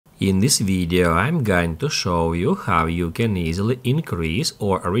In this video, I'm going to show you how you can easily increase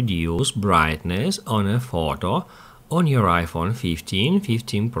or reduce brightness on a photo on your iPhone 15,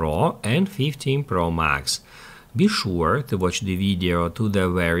 15 Pro and 15 Pro Max. Be sure to watch the video to the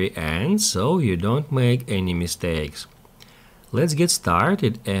very end so you don't make any mistakes. Let's get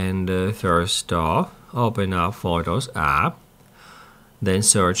started, and first off, open up Photos app, then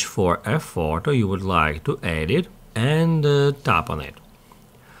search for a photo you would like to edit and tap on it.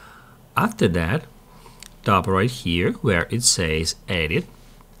 After that, tap right here where it says Edit.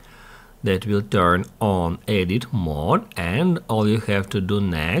 That will turn on Edit mode, and all you have to do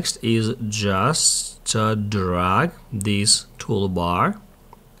next is just drag this toolbar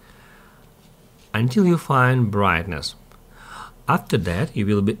until you find brightness. After that, you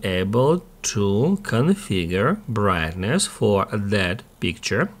will be able to configure brightness for that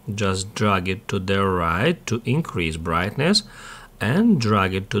picture. Just drag it to the right to increase brightness and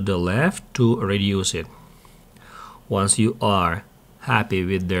drag it to the left to reduce it. Once you are happy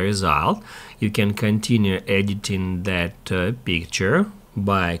with the result, you can continue editing that picture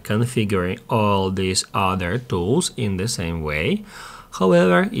by configuring all these other tools in the same way.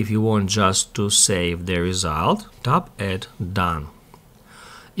 However, if you want just to save the result, tap at Done.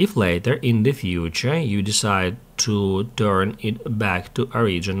 If later in the future you decide to turn it back to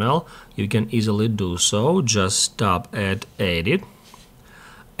original, you can easily do so. Just tap at Edit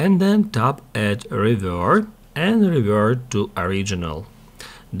and then tap at Revert and revert to original.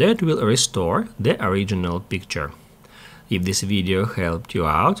 That will restore the original picture. If this video helped you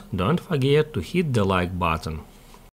out, don't forget to hit the like button.